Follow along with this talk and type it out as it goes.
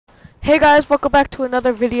Hey guys, welcome back to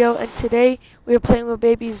another video, and today we are playing with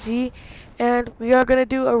Baby Z, and we are gonna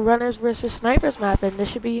do a runners versus snipers map, and this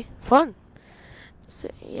should be fun. So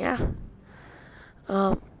yeah,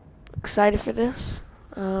 excited for this.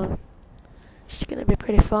 It's gonna be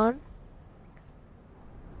pretty fun.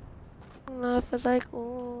 Life is like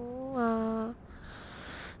oh,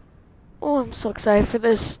 I'm so excited for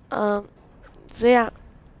this. So yeah,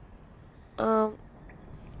 we're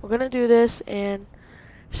gonna do this, and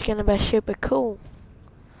it's gonna be super cool.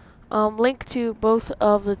 Link to both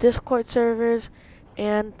of the Discord servers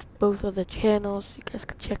and both of the channels. You guys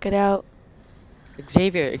can check it out.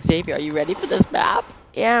 Xavier, are you ready for this map?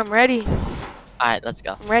 Yeah, I'm ready. Alright, let's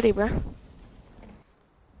go. I'm ready, bro.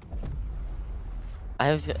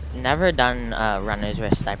 I've never done runners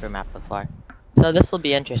versus sniper map before, so this will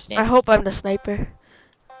be interesting. I hope I'm the sniper.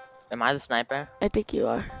 Am I the sniper? I think you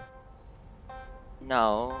are.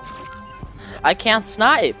 No. I can't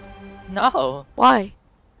snipe! No. Why?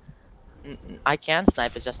 I can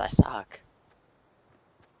snipe, it's just I suck.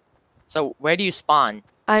 So, where do you spawn?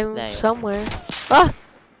 I'm There. somewhere. Ah!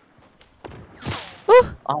 Ooh!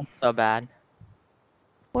 Oh, so bad.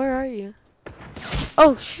 Where are you?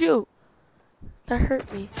 Oh, shoot. That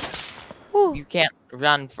hurt me. Ooh. You can't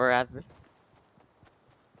run forever.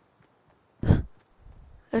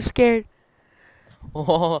 I'm scared.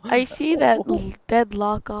 Oh. I see that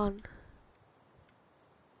deadlock on.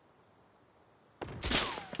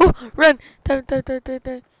 Oh, run! Down.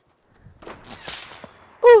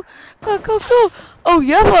 Ooh, go. Oh,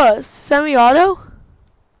 you have a semi-auto?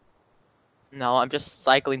 No, I'm just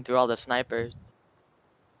cycling through all the snipers.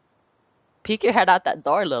 Peek your head out that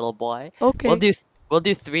door, little boy. Okay. We'll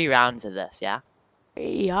do 3 rounds of this, yeah?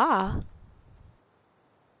 Yeah.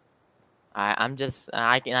 Alright,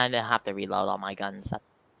 I didn't have to reload all my guns.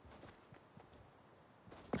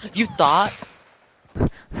 You thought?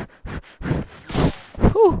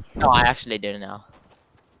 Ooh. No, I actually didn't know.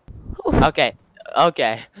 Ooh. Okay. Oh,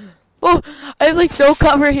 I have like no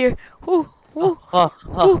cover here. Ooh. Huh.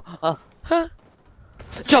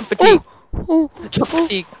 Jump fatigue! Jump Oh.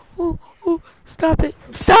 fatigue! Stop it.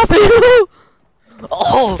 Stop it!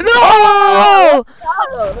 Oh! No!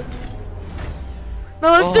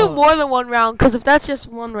 No, let's do more than one round, because if that's just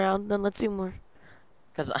one round, then let's do more.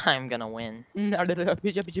 Because I'm gonna win.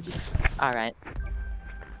 Alright.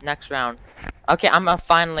 Next round. Okay, I'm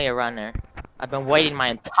finally a runner. I've been waiting my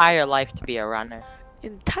entire life to be a runner.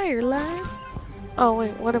 Entire life? Oh,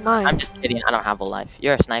 wait, what am I? I'm just kidding, I don't have a life.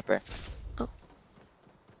 You're a sniper. Oh.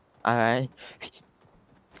 Alright.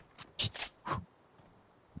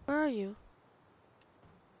 Where are you?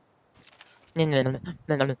 I'm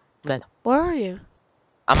Where are you?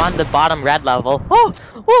 on the bottom red level. Oh,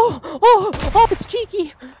 it's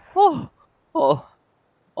cheeky. Oh.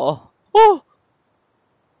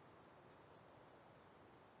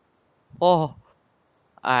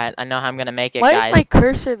 Alright, I know how I'm gonna make it, Why guys. is my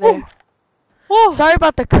cursor there? Sorry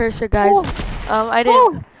about the cursor, guys. I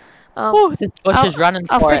didn't. This bush is running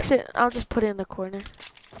for it. I'll fix it. I'll just put it in the corner.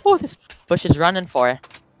 This bush is running for it.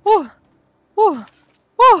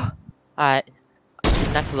 Alright,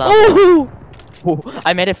 next level. Ooh!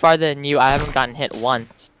 I made it farther than you. I haven't gotten hit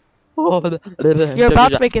once. You're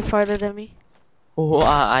about to make it farther than me.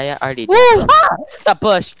 I already did. Woo! That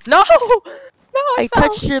bush. No! No, I fell.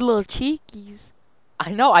 touched your little cheekies.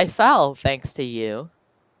 I know, I fell thanks to you.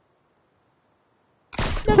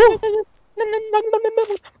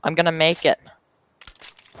 I'm gonna make it.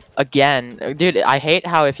 Again. Dude, I hate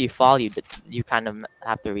how if you fall, you kind of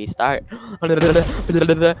have to restart.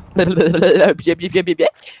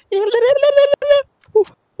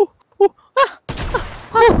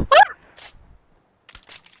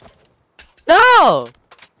 No!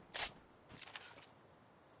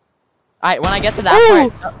 Alright, when I get to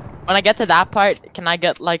that part, can I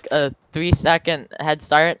get like a 3-second head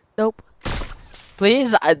start? Nope.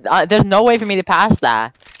 Please? There's no way for me to pass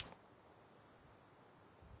that.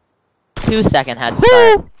 2-second head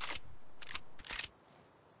start.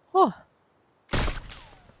 Oh.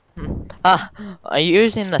 Are you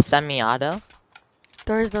using the semi-auto?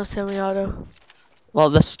 There is no semi-auto.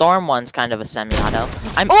 Well, the storm one's kind of a semi-auto.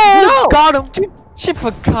 No! Got him! Dude, shit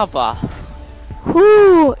for cover.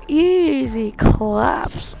 Whoo! Easy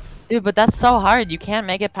claps. Dude, but that's so hard. You can't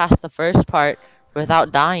make it past the first part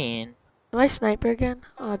without dying. Am I sniper again?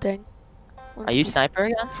 Oh dang. Are you sniper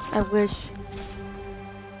again? I wish.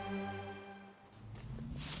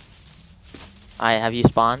 Have you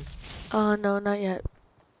spawned? No, not yet.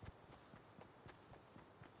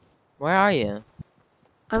 Where are you?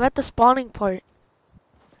 I'm at the spawning part.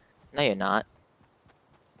 No, you're not.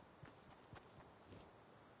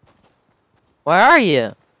 Where are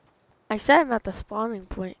you? I said I'm at the spawning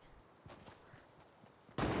point.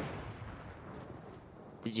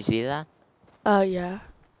 Did you see that? Yeah.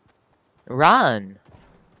 Run!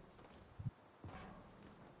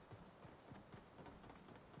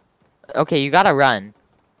 Okay, you gotta run.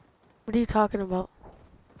 What are you talking about?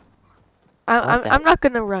 What the I'm not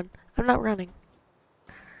gonna run. I'm not running.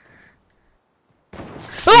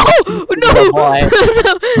 Oh little boy?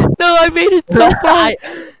 no! No, I made it so far.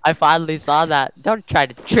 I finally saw that. Don't try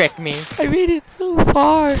to trick me. I made it so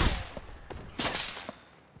far.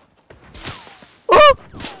 Oh!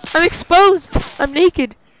 I'm exposed. I'm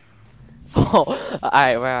naked. Oh,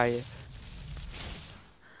 alright, where are you?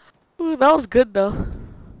 Ooh, that was good though.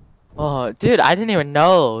 Oh, dude, I didn't even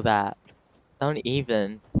know that. Don't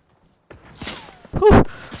even. Ooh.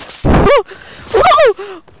 Ooh.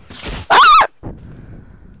 Ooh. Ah!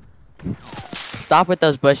 Stop with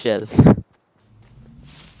those bushes.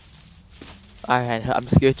 Alright, I'm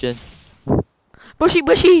scooching. Bushy,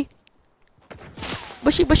 bushy.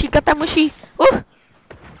 Bushy, bushy, got that mushy. Ooh.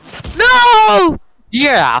 No!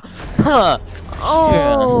 Yeah! Huh!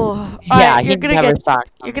 Oh. Yeah, Alright, he never saw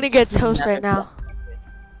it you're coming. gonna get He toast never right now.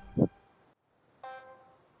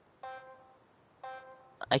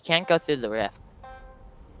 I can't go through the rift.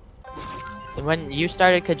 When you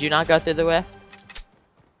started, could you not go through the rift?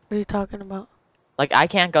 What are you talking about? Like, I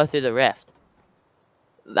can't go through the rift.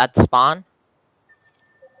 That spawn?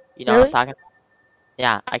 You know what I'm Really? talking about?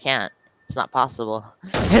 Yeah, I can't. It's not possible.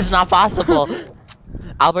 It's not possible!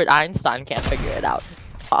 Albert Einstein can't figure it out.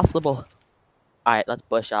 It's possible. Alright, let's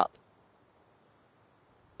bush up.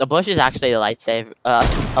 The bush is actually a lightsaber. A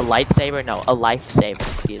lightsaber? No, a lifesaver.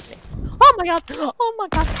 Excuse me. Oh my god! Oh my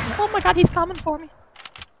god! Oh my god! He's coming for me.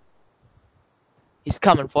 He's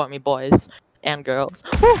coming for me, boys and girls.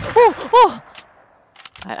 Oh, oh, oh.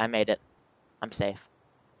 I made it. I'm safe.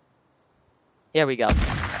 Here we go.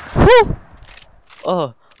 Woo!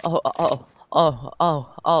 Oh, oh, oh, oh, oh,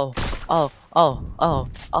 oh, oh, oh, oh, oh,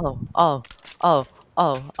 oh, oh,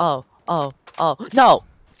 oh, oh, oh, oh. No!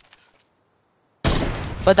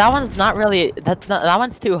 But that one's not really. That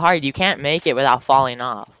one's too hard. You can't make it without falling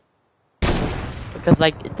off. Because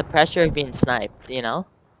like the pressure of being sniped, you know.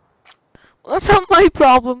 That's not my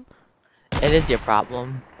problem. It is your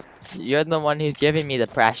problem. You're the one who's giving me the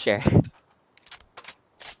pressure.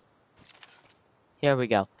 Here we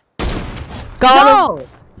go. Got him.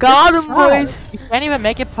 Got him, boys. You can't even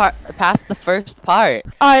make it past the first part.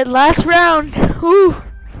 Alright, last round. Woo.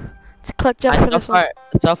 Let's clutch up for this one.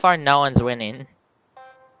 So far, no one's winning.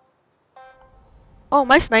 Oh,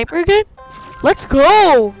 my sniper good? Let's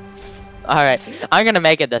go. Alright, I'm gonna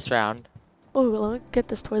make it this round. Oh, let me get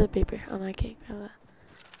this toilet paper. Oh, no, I can't grab that.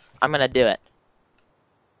 I'm gonna do it.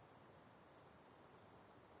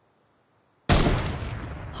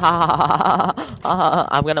 Ha ha ha ha!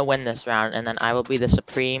 I'm gonna win this round, and then I will be the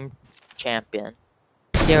supreme champion.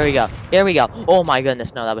 Here we go. Here we go. Oh my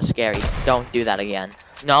goodness, no, that was scary. Don't do that again.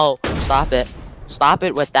 No, stop it. Stop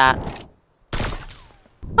it with that.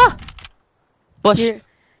 Ah! Bush.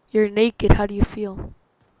 You're naked. How do you feel?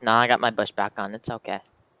 No, I got my bush back on. It's okay.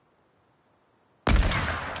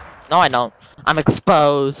 No, I don't. I'm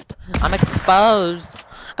exposed. I'm exposed.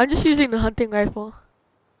 I'm just using the hunting rifle.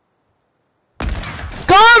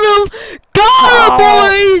 Got him! Got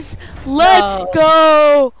him, boys! Let's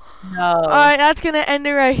go! No. Alright, that's gonna end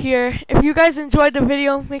it right here. If you guys enjoyed the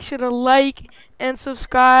video, make sure to like and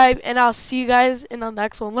subscribe, and I'll see you guys in the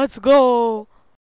next one. Let's go!